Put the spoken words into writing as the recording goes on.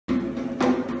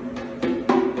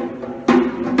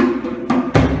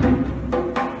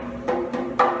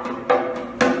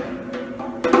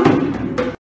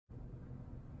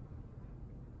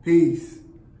Peace.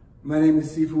 My name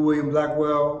is Sifu William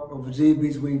Blackwell of Virginia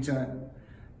Beach Wing Chun.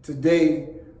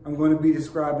 Today, I'm going to be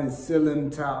describing Sil Lim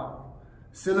Tao.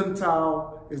 Sil Lim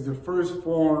Tao is the first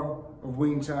form of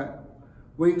Wing Chun.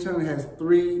 Wing Chun has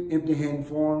 3 empty hand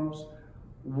forms,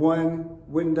 1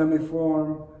 wooden dummy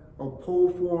form, a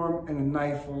pole form, and a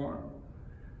knife form.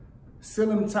 Sil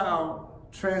Lim Tao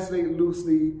translates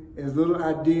loosely as little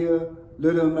idea,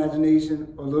 little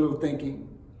imagination, or little thinking.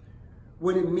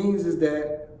 What it means is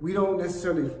that we don't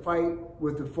necessarily fight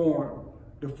with the form.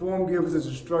 The form gives us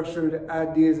the structure, the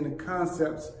ideas, and the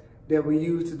concepts that we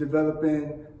use to develop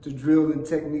to drill and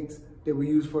techniques that we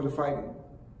use for the fighting.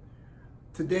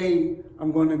 Today,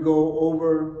 I'm going to go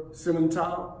over Sil Lim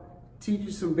Tao, teach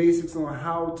you some basics on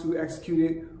how to execute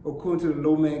it according to the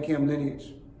Lo Man Kam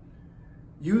lineage.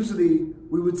 Usually,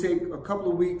 we would take a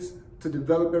couple of weeks to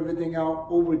develop everything out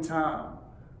over time.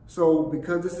 So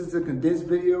because this is a condensed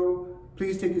video,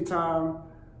 please take your time,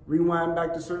 rewind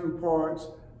back to certain parts,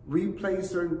 replay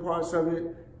certain parts of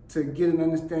it to get an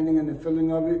understanding and the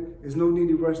feeling of it. There's no need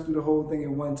to rush through the whole thing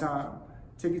in one time.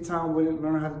 Take your time with it,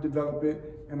 learn how to develop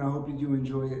it, and I hope you do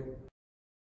enjoy it.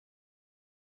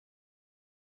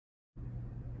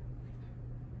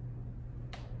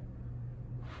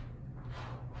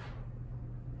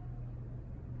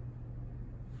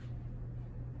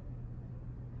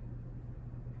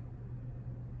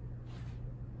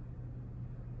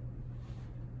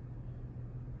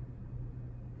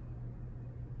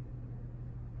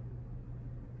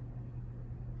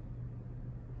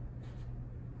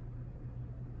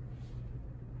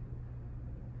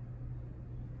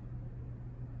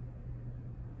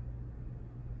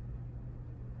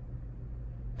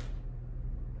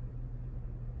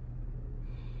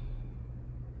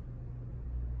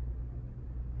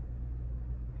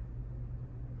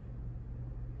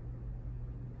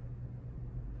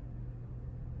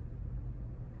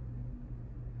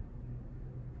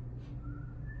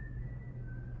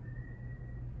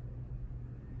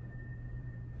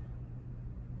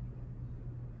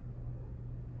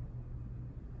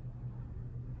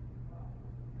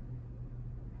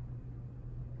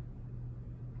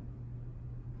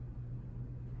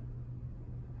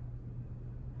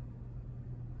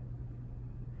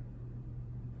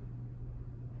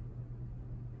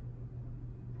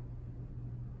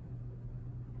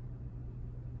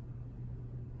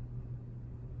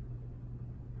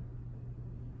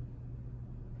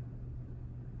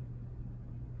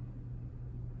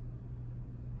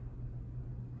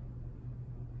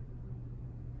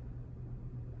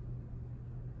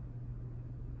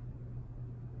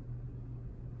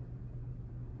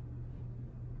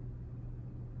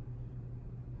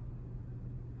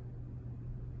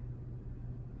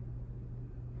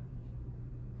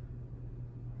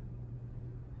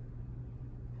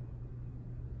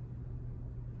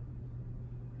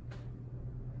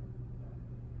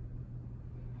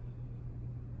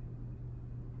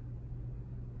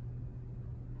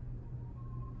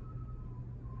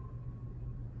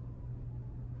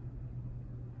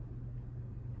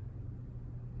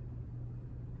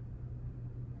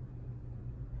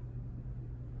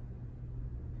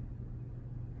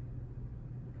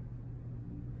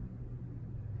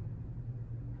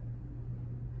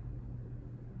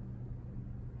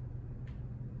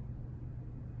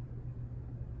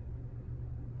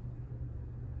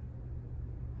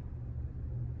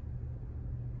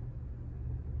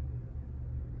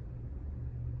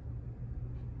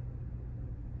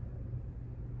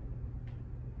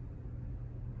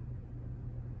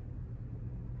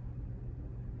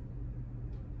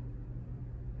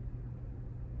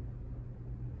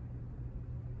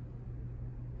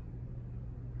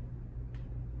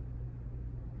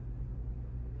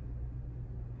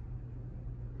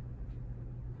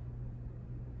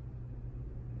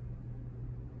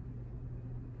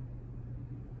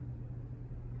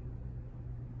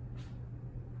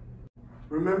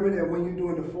 Remember that when you're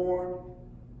doing the form,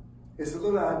 it's a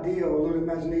little idea or a little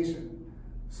imagination.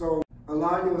 So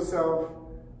allow yourself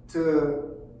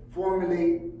to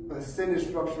formulate a sentence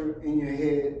structure in your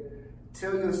head.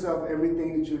 Tell yourself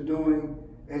everything that you're doing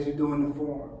as you're doing the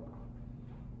form.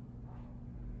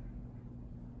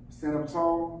 Stand up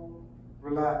tall,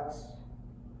 relax.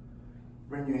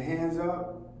 Bring your hands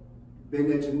up,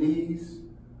 bend at your knees,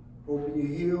 open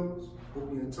your heels,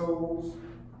 open your toes,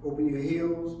 open your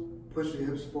heels, push your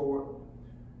hips forward.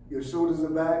 Your shoulders are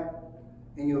back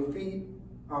and your feet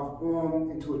are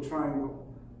formed into a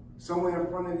triangle. Somewhere in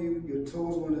front of you, your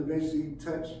toes will eventually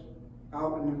touch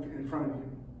out in front of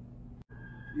you.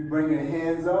 You bring your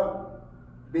hands up,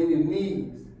 bend your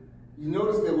knees. You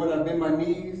notice that when I bend my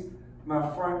knees,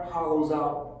 my front hollows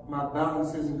out. my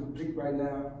balance isn't complete right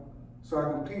now, so I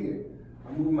complete it.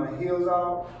 I move my heels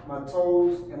out, my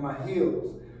toes, and my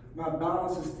heels. My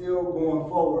balance is still going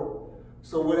forward.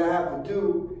 So what I have to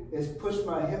do is push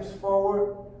my hips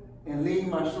forward and lean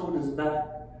my shoulders back.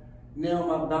 Now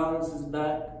my balance is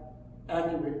back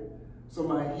accurate. So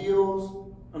my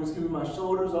my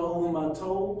shoulders are over my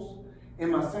toes,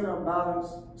 and my center of balance,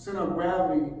 center of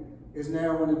gravity is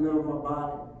now in the middle of my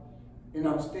body. And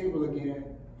I'm stable again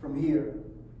from here.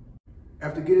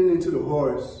 After getting into the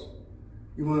horse,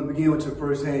 you want to begin with your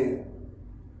first hand.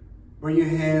 Bring your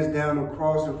hands down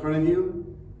across in front of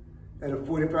you at a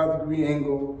 45-degree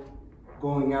angle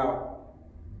going out.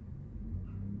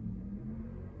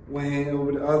 One hand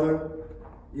over the other.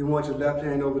 You want your left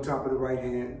hand over top of the right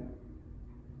hand.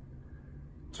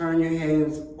 Turn your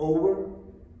hands over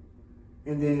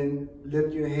and then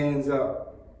lift your hands up.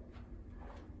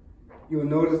 You'll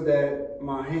notice that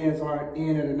my hands aren't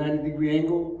in at a 90-degree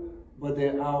angle, but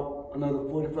they're out another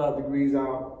 45 degrees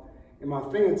out. And my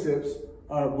fingertips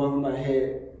are above my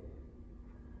head.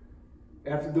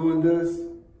 After doing this,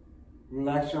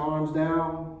 relax your arms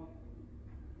down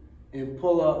and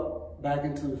pull up back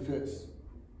into the fist.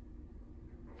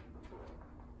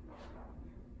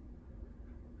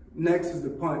 Next is the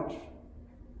punch.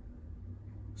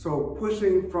 So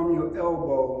pushing from your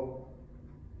elbow,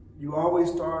 you always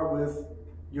start with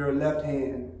your left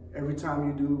hand. Every time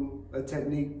you do a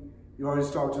technique, you always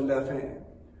start with your left hand.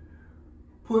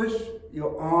 Push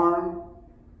your arm,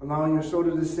 allowing your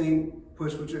shoulder to sink.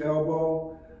 Push with your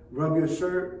elbow, rub your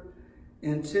shirt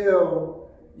until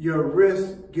your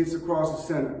wrist gets across the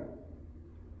center.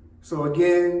 So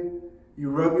again, you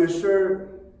rub your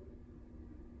shirt,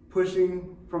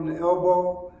 pushing from the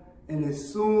elbow, and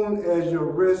as soon as your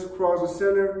wrist crosses the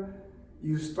center,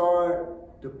 you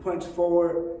start to punch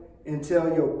forward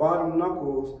until your bottom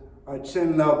knuckles are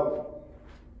chin level,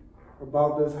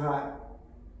 about this high.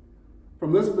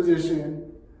 From this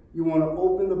position, you want to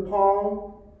open the palm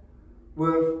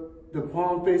with the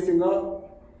palm facing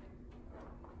up,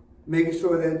 making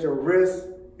sure that your wrist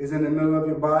is in the middle of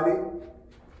your body.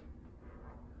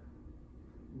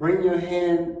 Bring your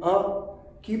hand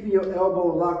up, keeping your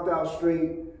elbow locked out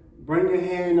straight. Bring your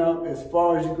hand up as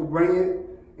far as you can bring it,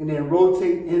 and then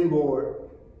rotate inboard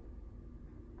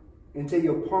until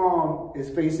your palm is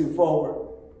facing forward.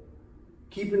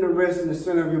 Keeping the wrist in the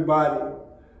center of your body.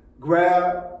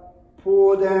 Grab,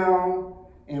 pull down,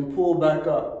 and pull back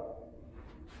up.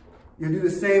 You do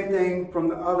the same thing from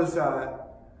the other side.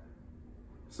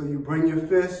 So you bring your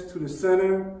fist to the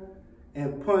center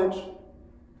and punch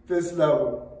fist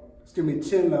level,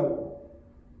 chin level.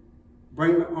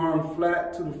 Bring the arm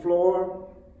flat to the floor,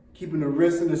 keeping the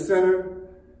wrist in the center,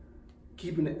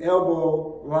 keeping the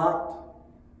elbow locked,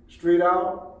 straight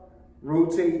out.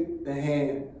 Rotate the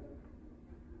hand.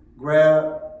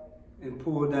 Grab and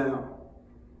pull down.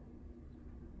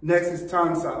 Next is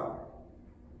Tansai.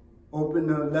 Open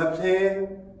the left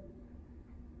hand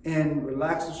and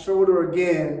relax the shoulder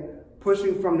again,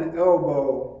 pushing from the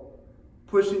elbow,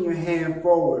 pushing your hand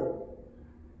forward.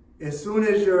 As soon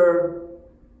as your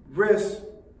wrist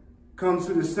comes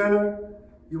to the center,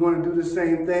 you want to do the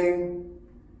same thing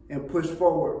and push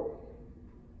forward.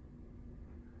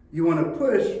 You want to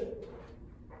push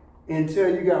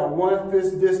until you got 1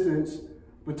 fist distance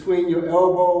between your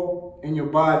elbow and your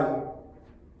body.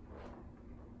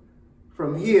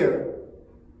 From here,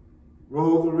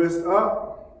 roll the wrist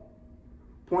up,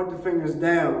 point the fingers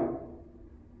down,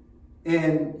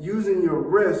 and using your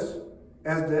wrist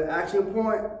as the action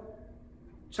point,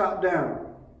 chop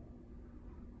down.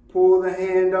 Pull the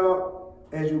hand up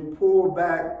as you pull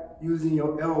back using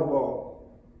your elbow.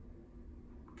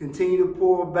 Continue to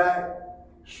pull back,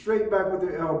 straight back with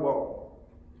your elbow.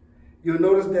 You'll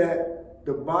notice that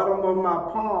the bottom of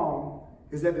my palm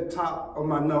is at the top of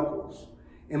my knuckles,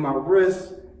 and my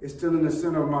wrist is still in the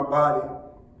center of my body.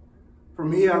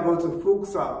 From here, I go to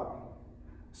Fuksal.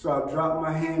 So I drop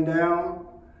my hand down.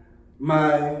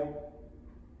 My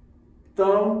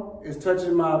thumb is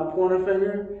touching my pointer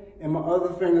finger, and my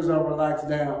other fingers are relaxed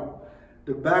down.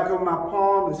 The back of my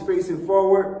palm is facing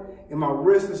forward, and my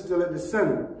wrist is still at the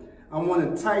center. I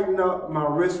want to tighten up my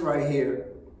wrist right here.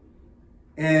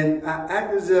 And I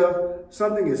act as if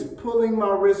something is pulling my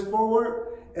wrist forward.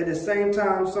 At the same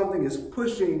time, something is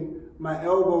pushing my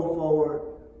elbow forward,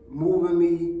 moving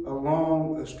me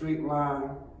along a straight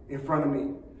line in front of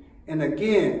me. And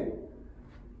again,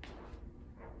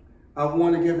 I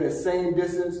want to get that same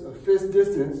distance, a fist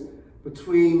distance,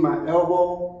 between my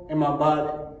elbow and my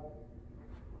body.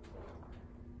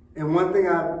 And one thing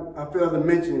I failed to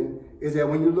mention is that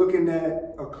when you're looking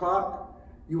at a clock,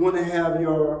 you want to have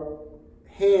your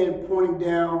hand pointing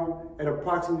down at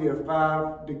approximately a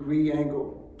 5-degree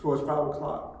angle towards 5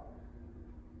 o'clock.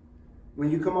 When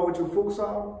you come out with your Full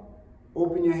Sao,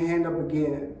 open your hand up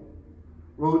again.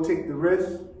 Rotate the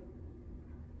wrist,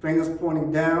 fingers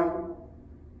pointing down,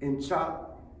 and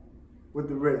chop with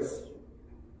the wrist.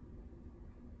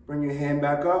 Bring your hand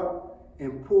back up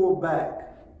and pull back.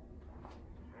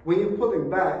 When you're pulling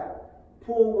back,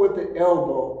 pull with the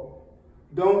elbow.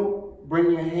 Don't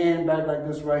bring your hand back like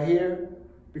this right here,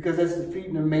 because that's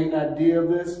defeating the main idea of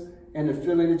this and the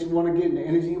feeling that you want to get and the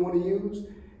energy you want to use.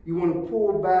 You want to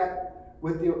pull back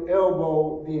with your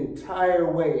elbow the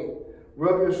entire way.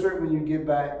 Rub your shirt when you get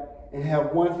back and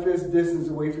have 1 fist distance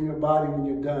away from your body when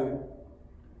you're done.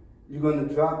 You're going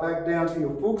to drop back down to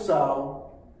your Full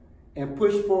Sao and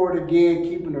push forward again,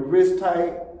 keeping the wrist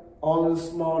tight, all of the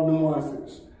small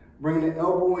nuances. Bring the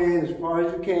elbow in as far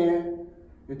as you can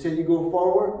until you go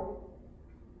forward.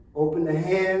 Open the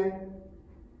hand,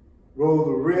 roll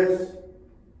the wrist,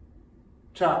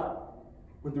 chop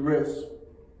with the wrist.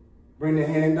 Bring the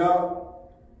hand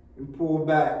up and pull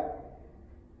back.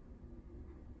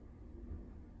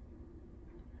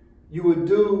 You would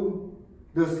do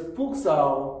this Full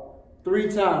Sao 3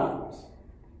 times.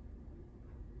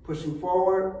 Pushing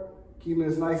forward, keeping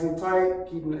this nice and tight,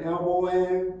 keeping the elbow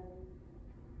in.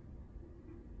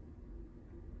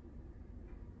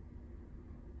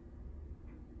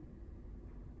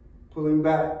 Pulling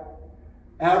back.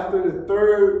 After the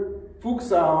 3rd Full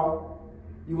Sao,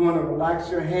 you want to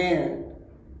relax your hand.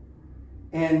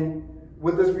 And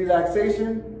with this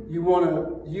relaxation, you want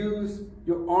to use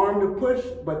your arm to push,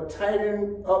 but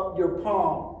tighten up your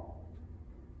palm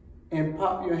and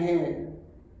pop your hand.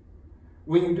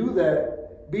 When you do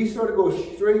that, be sure to go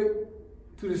straight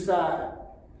to the side.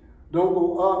 Don't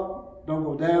go up, don't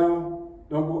go down,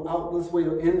 don't go out this way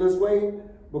or in this way,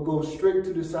 but go straight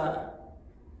to the side.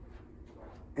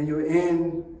 And you're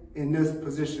in this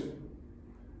position.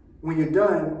 When you're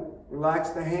done, relax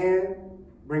the hand,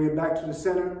 bring it back to the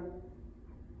center,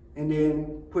 and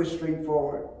then push straight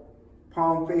forward.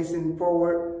 Palm facing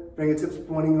forward, fingertips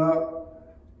pointing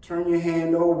up. Turn your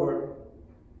hand over.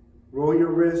 Roll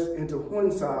your wrist into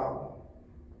Hun Sao.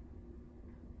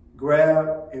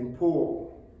 Grab and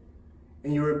pull.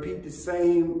 And you repeat the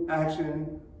same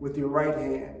action with your right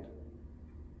hand.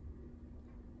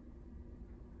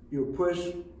 You'll push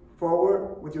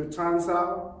forward with your Chan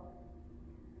Sao.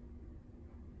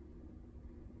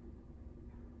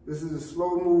 This is a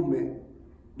slow movement.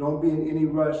 Don't be in any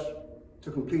rush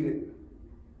to complete it.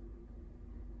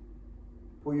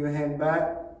 Pull your hand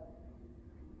back.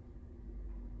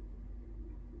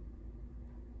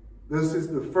 This is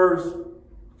the 1st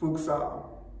Full Sao.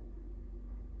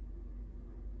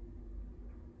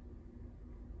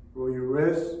 Roll your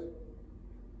wrist.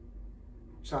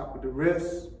 Chop with the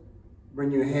wrist.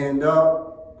 Bring your hand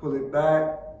up. Pull it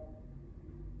back.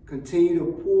 Continue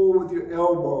to pull with your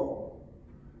elbow.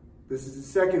 This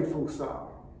is the 2nd Full Sao.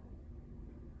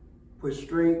 Push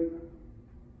straight.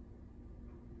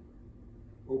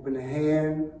 Open the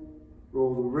hand,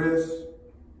 roll the wrist,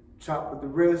 chop with the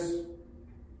wrist,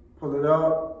 pull it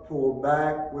up, pull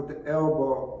back with the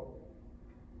elbow,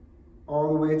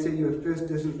 all the way till you're a fist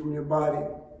distance from your body.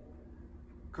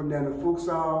 Come down to Full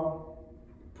Sao,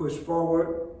 push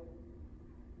forward,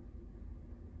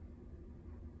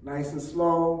 nice and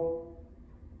slow,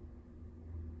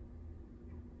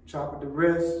 chop with the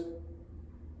wrist,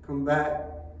 come back.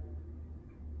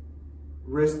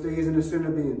 Wrist stays in the center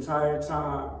the entire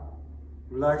time.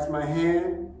 Relax my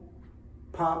hand,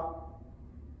 pop,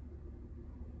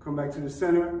 come back to the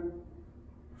center,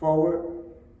 forward,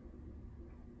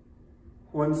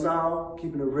 Hun Sao,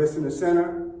 keeping the wrist in the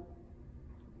center,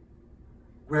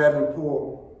 grab and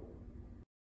pull.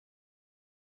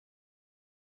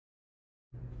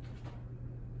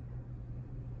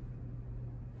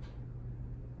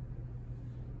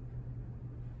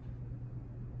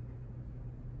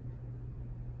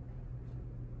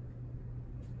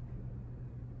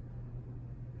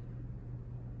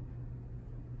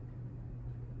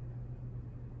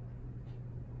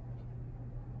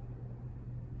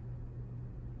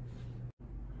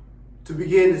 To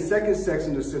begin the 2nd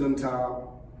section of Sil Lim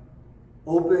Tao,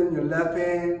 open your left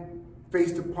hand,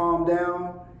 face the palm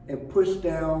down, and push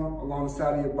down along the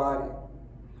side of your body.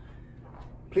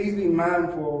 Please be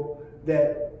mindful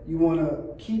that you want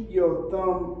to keep your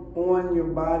thumb on your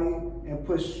body and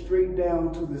push straight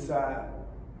down to the side.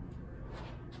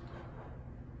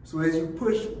 So as you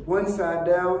push one side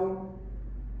down,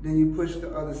 then you push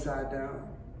the other side down.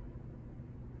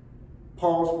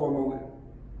 Pause for a moment.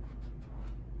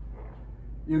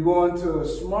 You're going to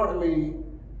smartly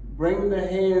bring the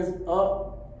hands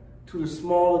up to the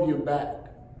small of your back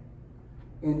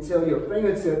until your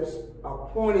fingertips are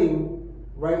pointing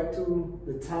right to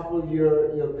the top of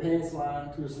your pants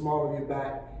line, to the small of your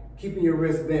back, keeping your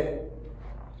wrist bent.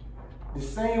 The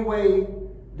same way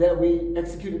that we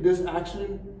executed this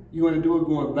action, you're going to do it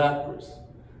going backwards.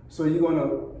 So you're going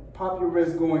to pop your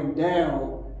wrist going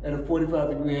down at a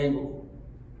 45-degree angle.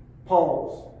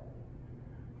 Pause.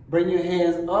 Bring your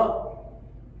hands up,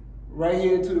 right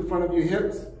here to the front of your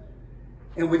hips.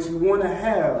 And what you want to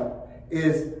have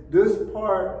is this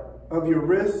part of your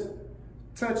wrist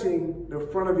touching the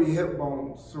front of your hip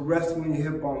bones, so resting on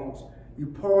your hip bones. You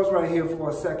pause right here for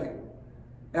a second.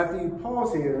 After you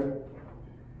pause here,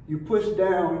 you push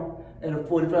down at a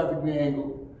 45-degree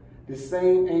angle, the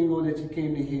same angle that you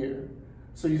came to here.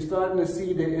 So you're starting to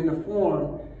see that in the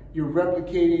form, you're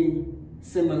replicating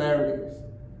similarities.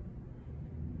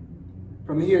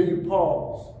 From here, you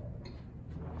pause.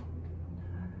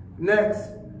 Next,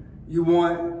 you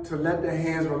want to let the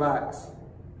hands relax.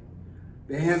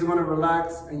 The hands are going to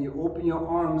relax and you open your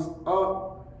arms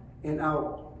up and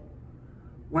out.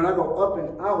 When I go up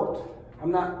and out,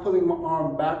 I'm not pulling my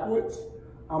arm backwards.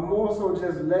 I'm more so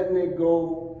just letting it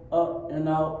go up and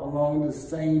out along the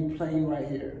same plane right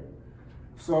here.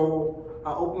 So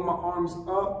I open my arms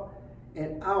up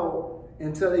and out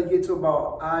until they get to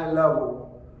about eye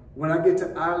level. When I get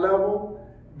to eye level,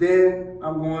 then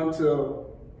I'm going to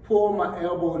pull my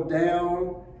elbow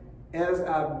down as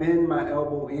I bend my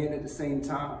elbow in at the same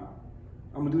time.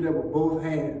 I'm gonna do that with both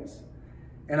hands.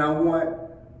 And I want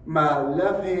my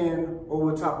left hand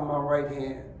over top of my right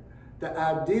hand. The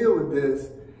idea with this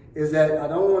is that I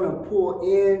don't want to pull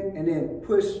in and then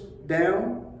push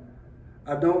down.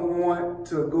 I don't want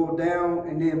to go down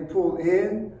and then pull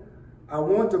in. I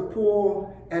want to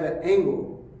pull at an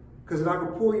angle, because if I can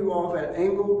pull you off at an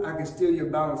angle, I can steal your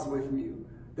balance away from you.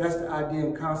 That's the idea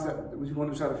and concept that we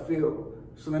want to try to feel.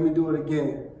 So let me do it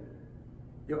again.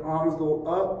 Your arms go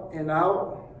up and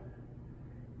out,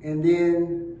 and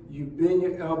then you bend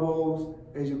your elbows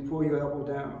as you pull your elbow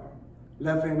down.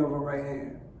 Left hand over right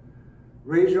hand.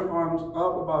 Raise your arms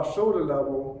up about shoulder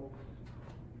level,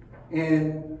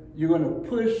 and you're going to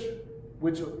push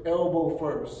with your elbow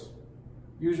first.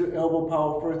 Use your elbow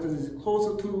power first because it's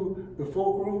closer to the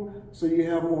fulcrum, so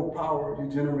you have more power you're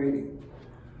generating.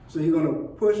 So you're going to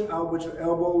push out with your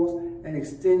elbows and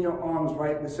extend your arms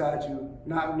right beside you.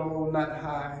 Not low, not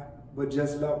high, but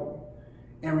just level.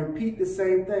 And repeat the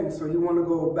same thing. So you want to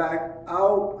go back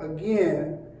out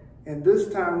again, and this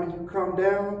time when you come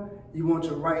down, you want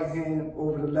your right hand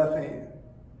over the left hand.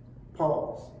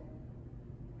 Pause.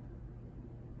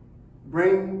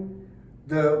 Bring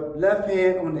the left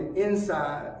hand on the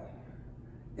inside.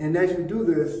 And as you do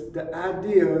this, the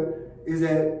idea is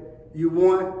that you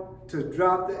want to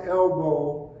drop the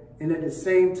elbow and at the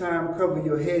same time cover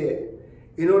your head.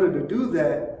 In order to do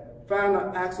that, find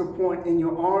an axle point in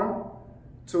your arm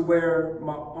to where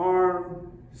my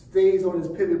arm stays on this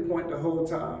pivot point the whole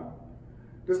time.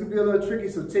 This can be a little tricky,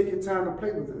 so take your time to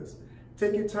play with this.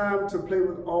 Take your time to play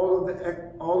with all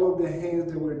of the hands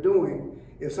that we're doing.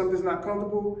 If something's not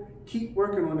comfortable, keep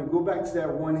working on it. Go back to that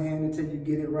one hand until you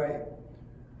get it right.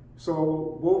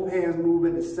 So both hands move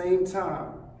at the same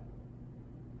time.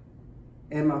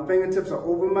 And my fingertips are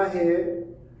over my head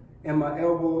and my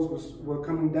elbows were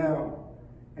coming down.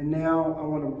 And now I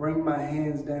want to bring my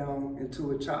hands down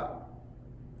into a chop.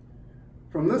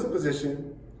 From this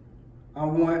position, I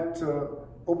want to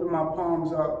open my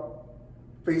palms up,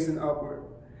 facing upward.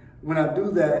 When I do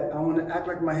that, I want to act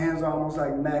like my hands are almost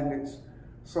like magnets.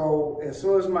 So as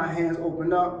soon as my hands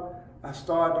open up, I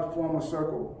start to form a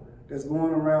circle that's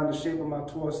going around the shape of my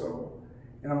torso.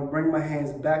 And I'm going to bring my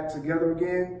hands back together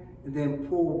again and then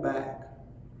pull back.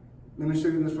 Let me show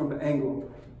you this from the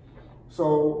angle.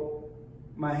 So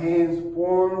my hands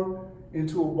form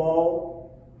into a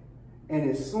ball, and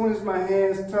as soon as my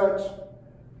hands touch,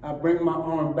 I bring my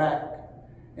arm back.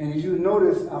 And as you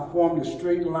notice, I formed a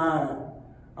straight line.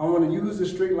 I want to use the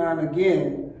straight line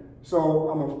again,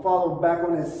 so I'm going to follow back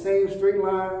on that same straight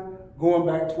line, going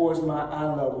back towards my eye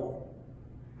level.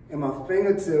 And my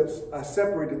fingertips are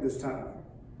separated this time.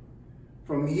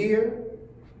 From here,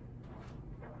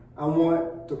 I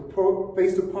want to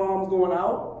face the palms going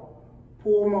out,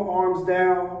 pull my arms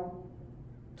down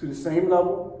to the same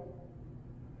level,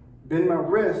 bend my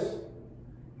wrist,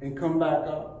 and come back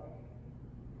up.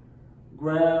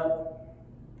 Grab,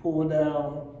 pull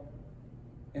down,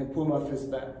 and pull my fist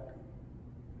back.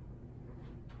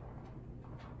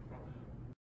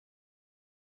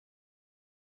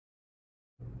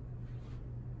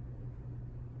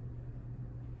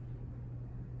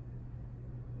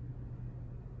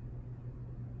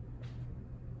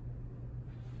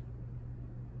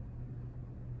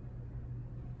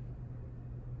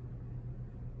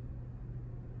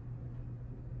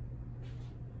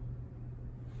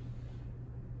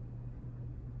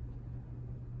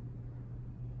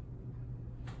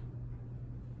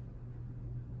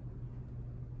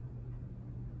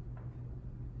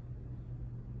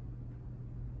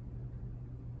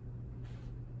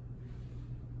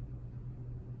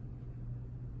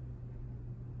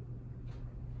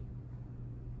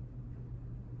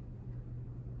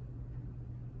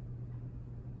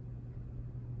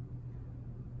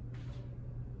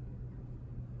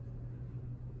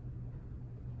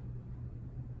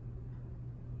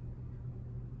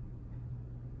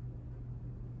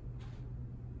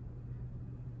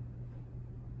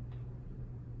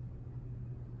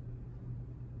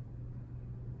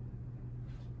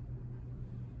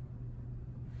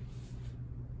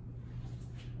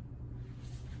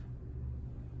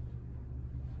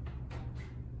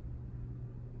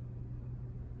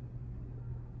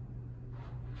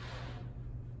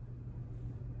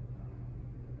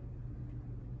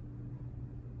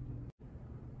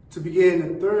 To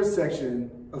begin the third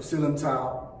section of Sil Lim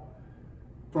Tao,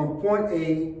 from point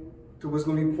A to what's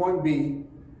going to be point B,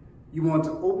 you want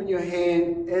to open your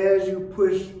hand as you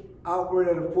push outward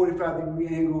at a 45-degree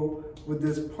angle with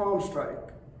this palm strike.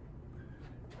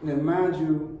 And then mind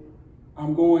you,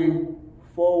 I'm going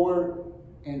forward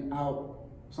and out.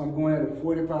 So I'm going at a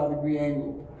 45-degree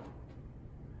angle.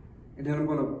 And then I'm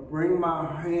going to bring my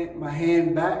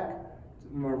hand back,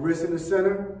 my wrist in the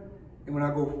center. And when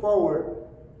I go forward,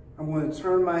 I'm going to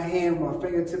turn my hand, my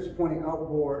fingertips pointing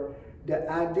outboard. The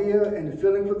idea and the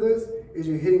feeling for this is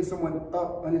you're hitting someone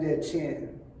up under their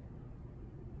chin.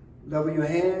 Level your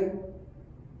hand,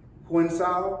 point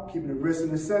south, keeping the wrist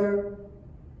in the center,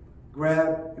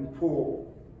 grab and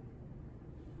pull.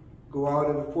 Go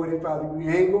out at a 45-degree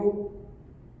angle,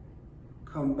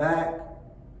 come back,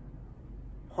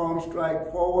 palm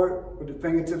strike forward with the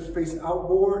fingertips facing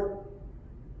outboard,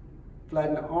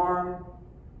 flatten the arm,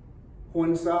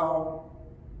 point south,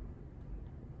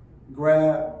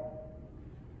 grab,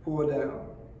 pull down.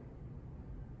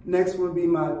 Next will be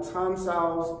my tan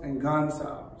saos and gan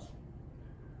saos.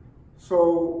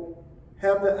 So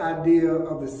have the idea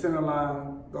of the center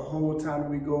line the whole time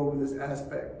we go over this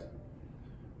aspect.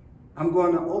 I'm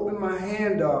going to open my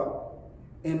hand up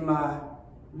and my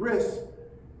wrist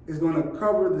is going to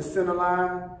cover the center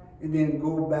line and then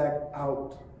go back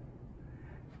out.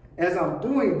 As I'm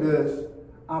doing this,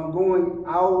 I'm going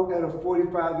out at a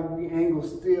 45-degree angle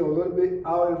still, a little bit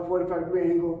out at a 45-degree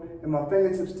angle, and my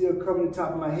fingertips still covering the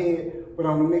top of my head, but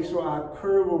I'm gonna make sure I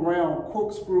curve around,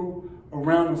 corkscrew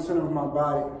around the center of my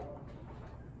body.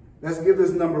 Let's give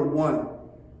this number 1.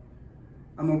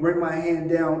 I'm gonna bring my hand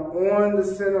down on the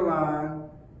center line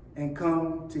and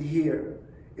come to here.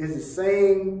 It's the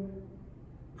same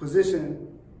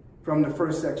position from the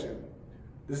first section.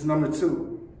 This is number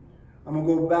 2. I'm gonna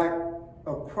go back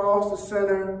across the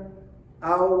center,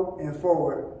 out and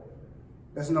forward.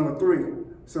 That's number 3.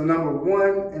 So number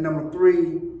 1 and number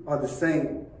 3 are the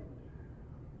same.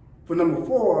 For number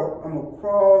 4, I'm gonna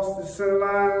cross the center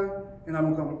line and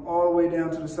I'm gonna come all the way down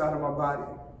to the side of my body.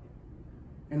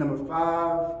 And number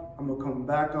 5, I'm gonna come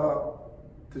back up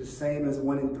to the same as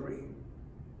 1 and 3.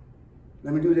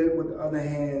 Let me do that with the other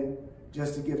hand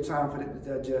just to give time for it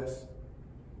to digest.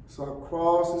 So I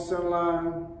cross the center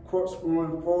line,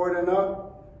 corkscrewing forward and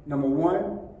up. Number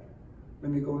 1,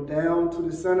 let me go down to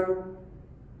the center.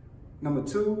 Number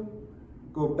 2,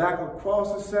 go back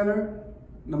across the center.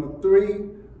 Number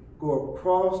 3, go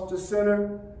across the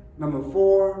center. Number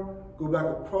 4, go back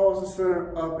across the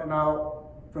center, up and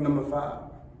out for number 5.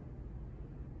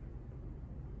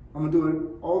 I'm gonna do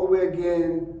it all the way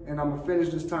again, and I'm gonna finish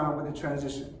this time with the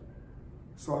transition.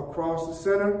 So I cross the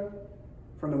center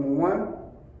for number 1,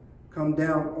 come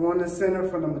down on the center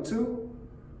for number 2,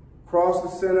 cross the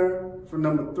center for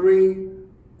number 3,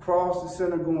 cross the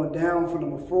center going down for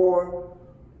number 4,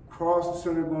 cross the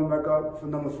center going back up for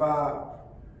number 5.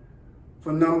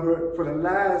 For the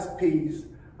last piece,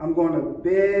 I'm going to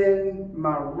bend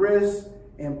my wrist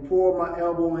and pull my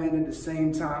elbow in at the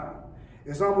same time.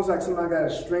 It's almost like somebody got a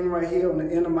string right here on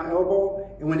the end of my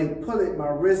elbow, and when they pull it, my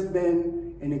wrist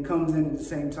bends and it comes in at the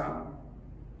same time.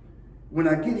 When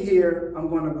I get here, I'm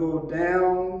going to go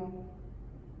down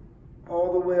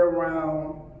all the way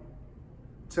around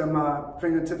till my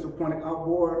fingertips are pointing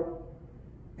outboard,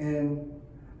 and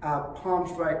I palm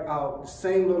strike out, the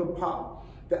same little pop.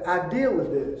 The idea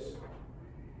with this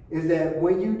is that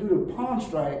when you do the palm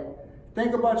strike,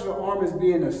 think about your arm as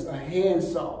being a hand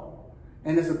saw,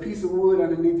 and there's a piece of wood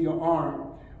underneath your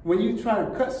arm. When you try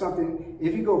to cut something,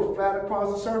 if you go flat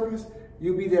across the surface,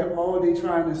 you'll be there all day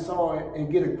trying to saw it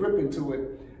and get a grip into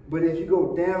it. But if you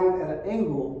go down at an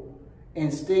angle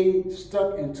and stay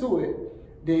stuck into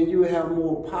it, then you have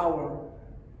more power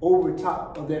over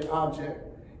top of that object.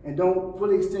 And don't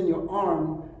fully extend your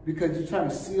arm because you're trying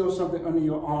to seal something under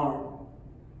your arm.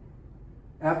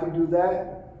 After you do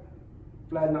that,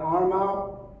 flatten the arm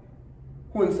out,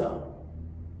 point out.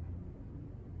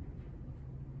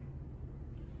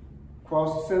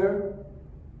 Cross the center,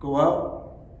 go up,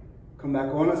 come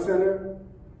back on the center,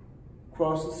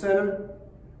 cross the center,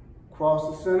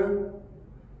 cross the center,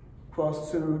 cross the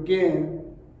center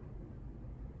again,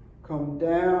 come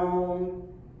down,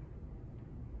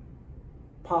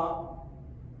 pop,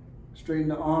 straighten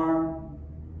the arm,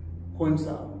 point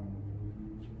out.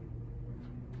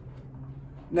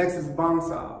 Next is bang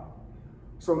sao.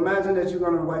 So imagine that you're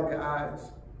gonna wipe your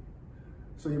eyes.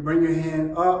 So you bring your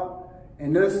hand up,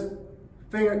 and this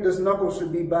knuckle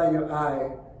should be by your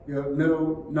eye. Your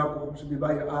middle knuckle should be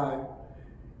by your eye.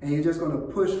 And you're just gonna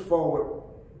push forward.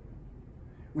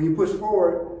 When you push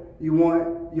forward, you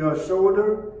want your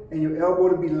shoulder and your elbow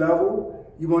to be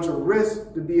level. You want your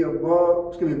wrist to be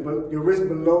above, your wrist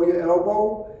below your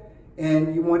elbow,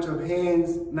 and you want your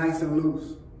hands nice and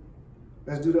loose.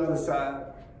 Let's do the other side.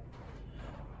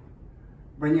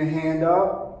 Bring your hand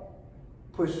up,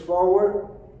 push forward,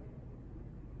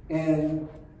 and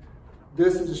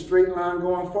this is a straight line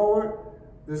going forward.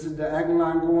 This is the diagonal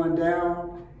line going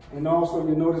down. And also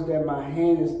you notice that my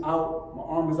hand is out, my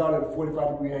arm is out at a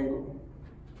 45-degree angle.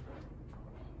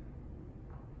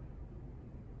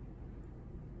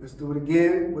 Let's do it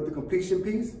again with the completion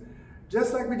piece.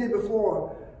 Just like we did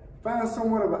before, find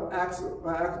somewhat of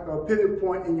a pivot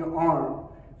point in your arm.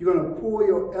 You're gonna pull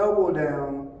your elbow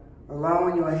down,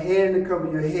 allowing your hand to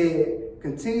cover your head.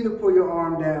 Continue to pull your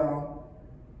arm down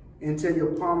until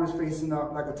your palm is facing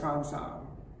up like a tom sign.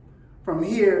 From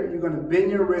here, you're gonna bend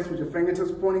your wrist with your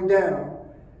fingertips pointing down.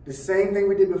 The same thing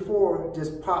we did before,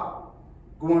 just pop.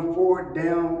 Going forward,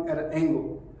 down at an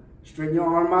angle. Straighten your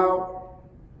arm out,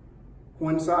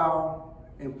 one side,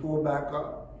 and pull back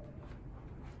up.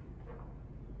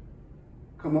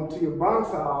 Come up to your bong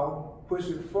sao, push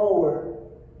it forward.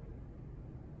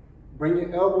 Bring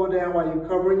your elbow down while you're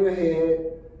covering your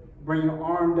head. Bring your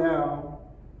arm down,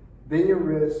 bend your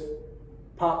wrist,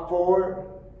 pop forward,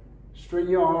 straighten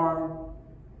your arm,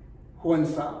 one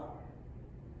side.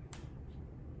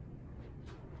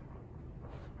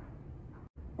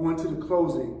 On to the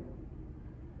closing.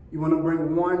 You want to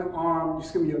bring one arm,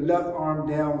 just give me your left arm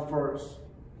down first.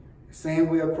 Same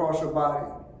way across your body.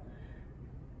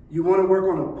 You want to work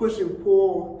on a push and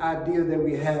pull idea that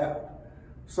we have.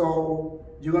 So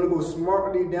you're going to go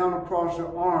smartly down across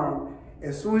your arm.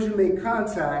 As soon as you make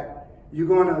contact, you're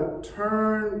going to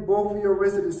turn both of your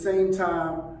wrists at the same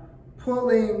time,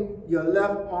 pulling your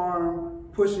left arm,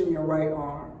 pushing your right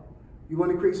arm. You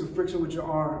want to create some friction with your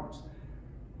arms.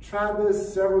 Try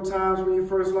this several times when you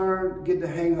first learn, get the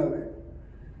hang of it.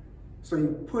 So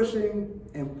you're pushing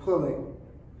and pulling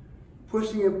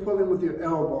with your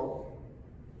elbow.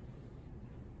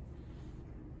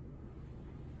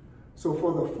 So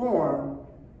for the form,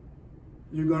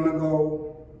 you're gonna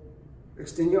go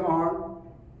extend your arm,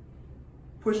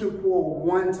 push and pull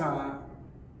one time,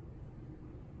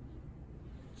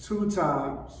 two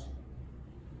times,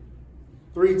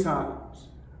 three times.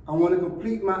 I want to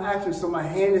complete my action so my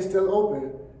hand is still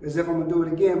open, as if I'm gonna do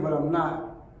it again, but I'm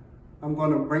not. I'm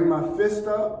gonna bring my fist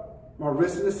up, my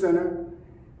wrist in the center,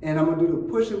 and I'm gonna do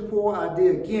the push and pull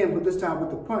idea again, but this time with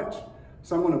the punch.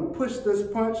 So I'm gonna push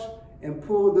this punch and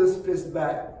pull this fist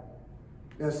back.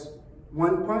 That's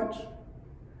one punch.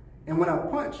 And when I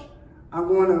punch, I'm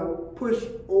gonna push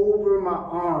over my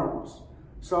arms.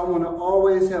 So I'm gonna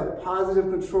always have positive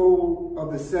control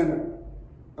of the center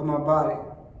of my body.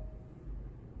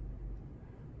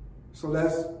 So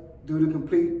let's do the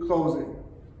complete closing.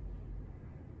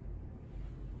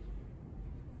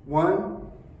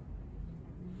 1,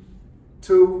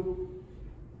 2,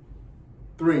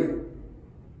 3.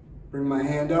 Bring my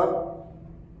hand up.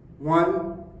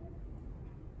 1,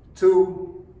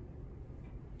 2.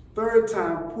 Third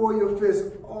time, pull your fist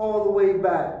all the way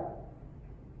back.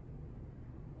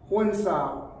 One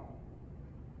side.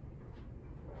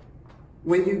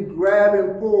 When you grab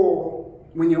and pull,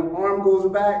 when your arm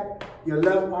goes back, your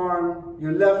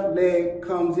left leg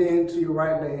comes into your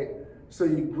right leg. So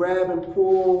you grab and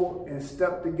pull and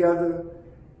step together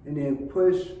and then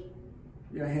push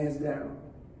your hands down.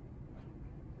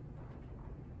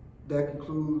 That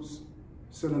concludes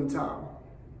Sil Lim Tao.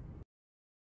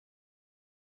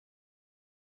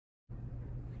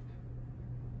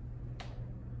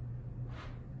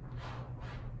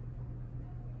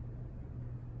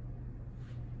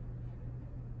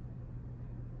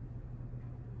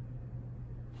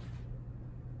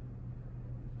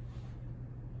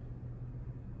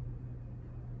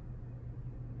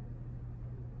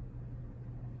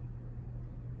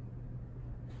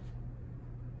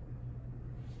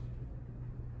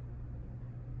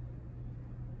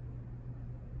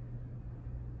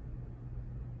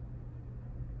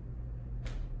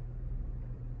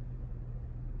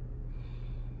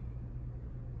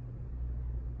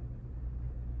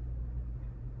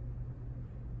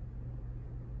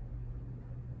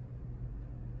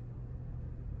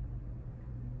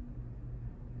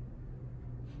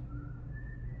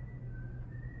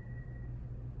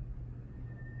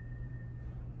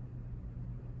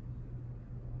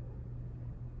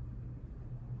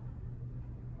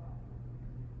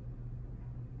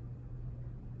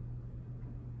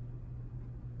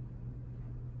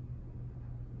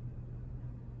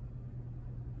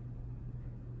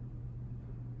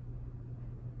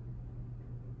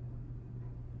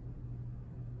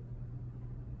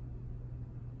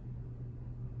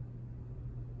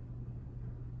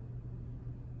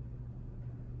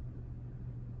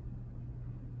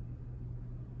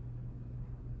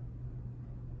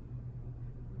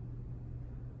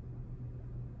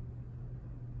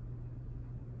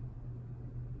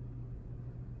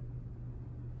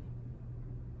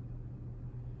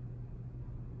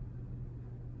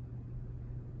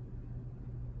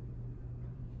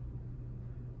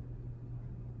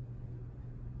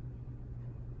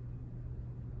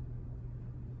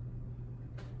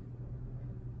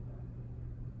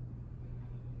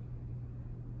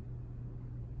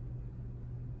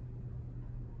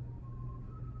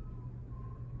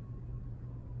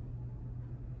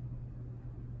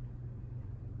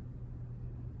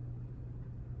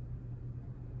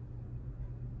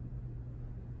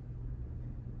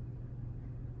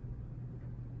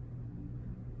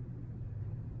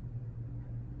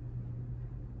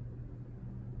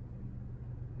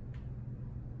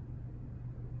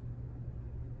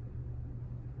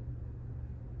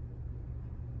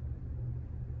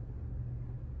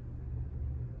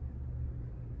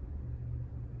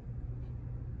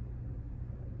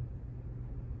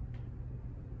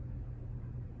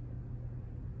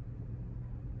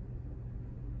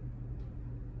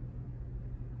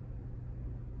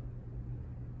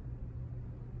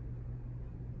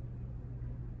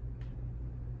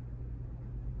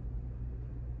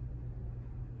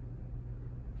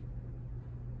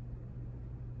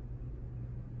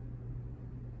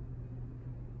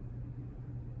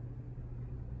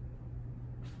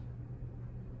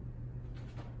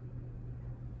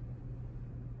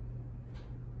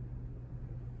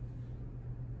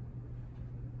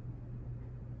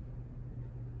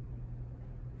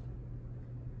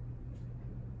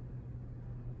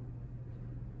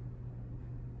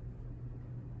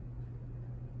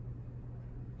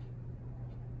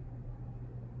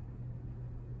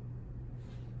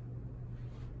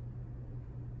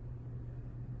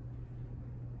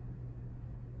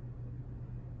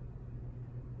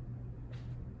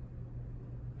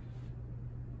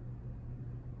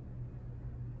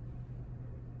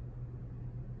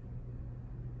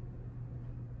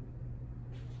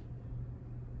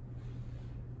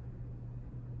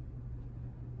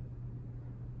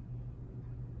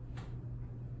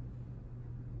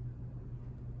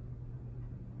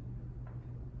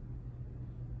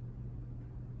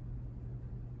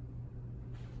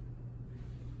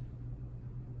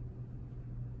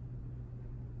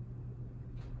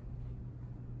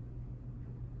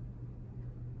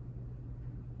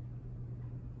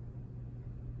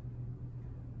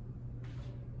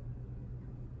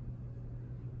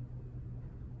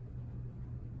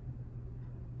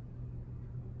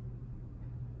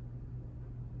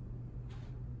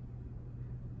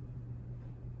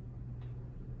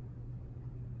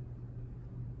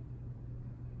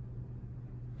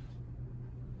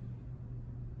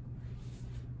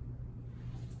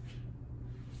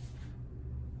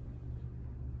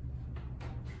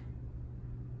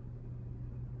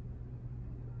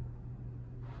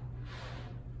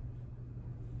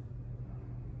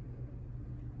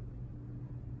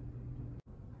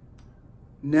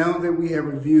 Now that we have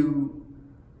reviewed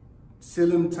Sil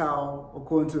Lim Tao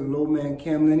according to the Lo Man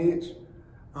Kam lineage,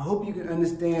 I hope you can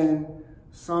understand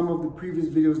some of the previous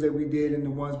videos that we did and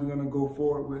the ones we're going to go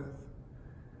forward with.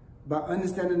 By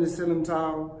understanding the Sil Lim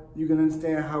Tao, you can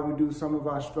understand how we do some of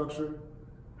our structure,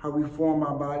 how we form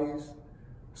our bodies,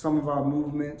 some of our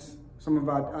movements, some of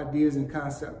our ideas and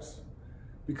concepts,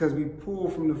 because we pull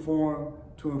from the form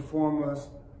to inform us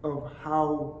of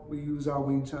how we use our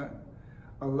Wing Chun.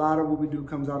 A lot of what we do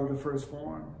comes out of the first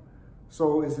form.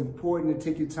 So it's important to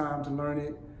take your time to learn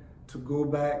it, to go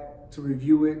back, to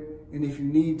review it, and if you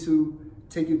need to,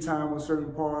 take your time with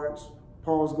certain parts,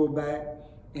 pause, go back,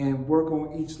 and work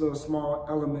on each little small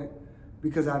element,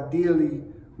 because ideally,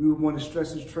 we would want to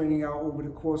stretch this training out over the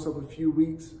course of a few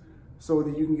weeks so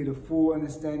that you can get a full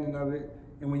understanding of it,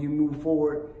 and when you move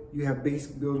forward, you have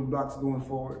basic building blocks going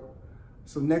forward.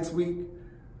 So next week,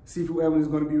 Sifu Evan is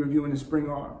going to be reviewing the spring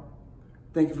arm.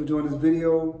 Thank you for joining this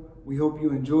video. We hope you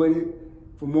enjoyed it.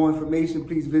 For more information,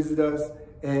 please visit us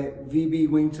at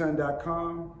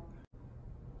vbwingchun.com.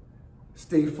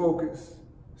 Stay focused,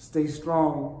 stay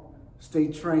strong, stay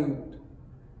trained.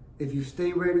 If you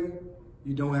stay ready,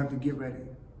 you don't have to get ready.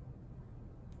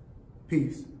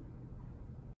 Peace.